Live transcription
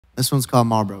This one's called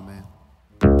Marlboro Man.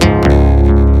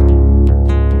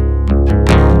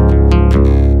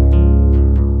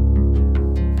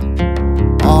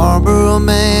 Marlboro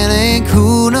Man ain't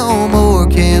cool no more.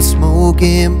 Can't smoke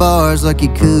in bars like he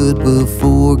could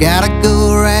before. Gotta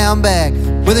go around back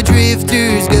where the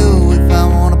drifters go if I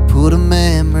wanna put a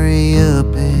memory up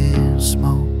in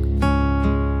smoke.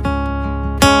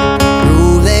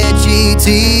 Drove that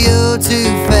GTO too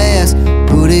fast,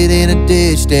 put it in a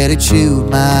ditch, daddy chewed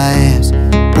my ass.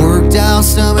 Worked all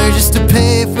summer just to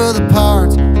pay for the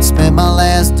parts, spent my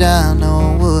last dime,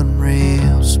 no, it wasn't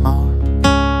real smart.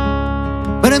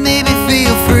 But it made me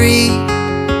feel free,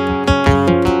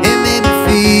 it made me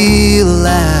feel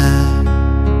alive,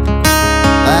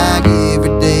 like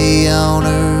every day on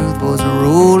earth was a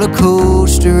roller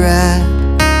coaster ride.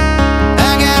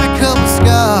 I got a couple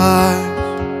scars,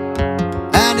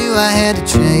 I knew I had to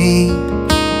change,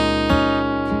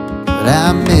 but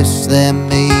I miss that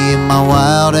me in my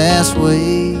wild ass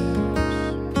ways.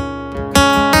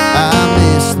 I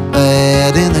miss the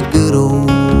bad and the good old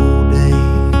days.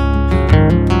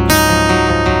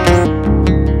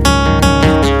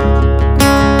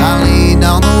 I leaned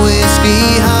on the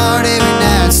whiskey hard every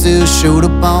night, still showed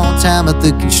up on time at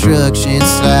the construction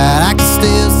site. I can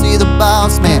still see the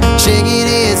boss man shaking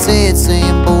his head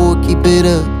saying, boy, keep it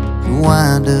up, you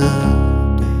wind up.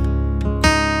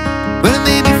 But it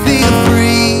made me feel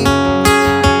free,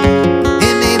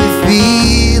 it made me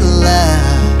feel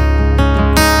alive,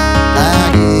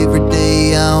 like every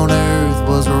day on earth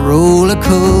was a roller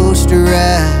coaster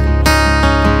ride.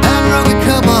 I broke a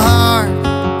couple hearts,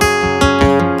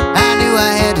 I knew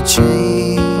I had to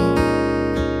change,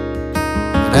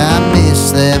 but I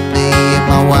miss that me in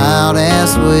my wild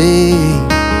ass way.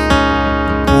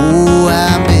 Oh,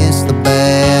 I miss the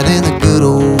bad and the good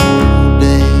old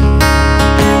days.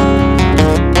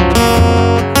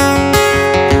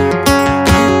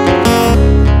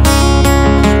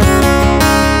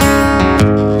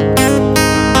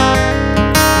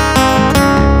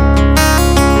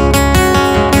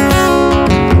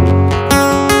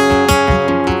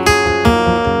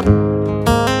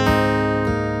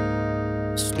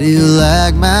 Still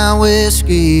like my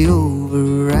whiskey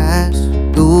over ice,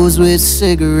 goes with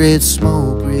cigarette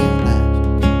smoke real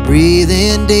nice. Breathe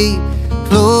in deep,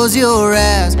 close your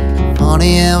eyes.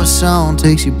 Funny how a song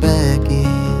takes you back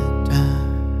in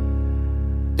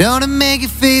time. Don't it make you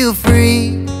feel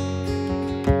free?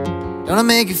 Don't it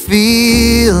make you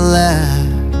feel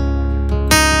alive,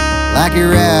 like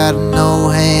you're riding no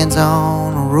hands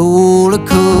on a roller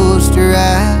coaster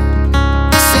ride?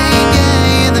 Same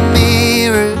guy in the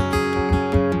mirror,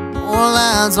 more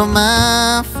lines on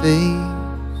my face.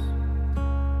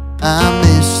 I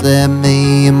miss that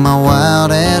me in my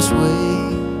wild ass way.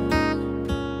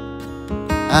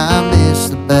 I miss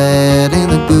the bad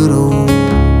and the good old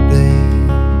days.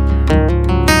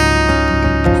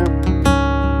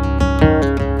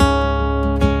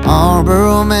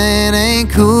 Marlboro Man ain't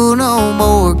cool no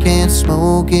more. Can't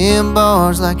smoke in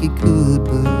bars like he could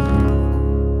before.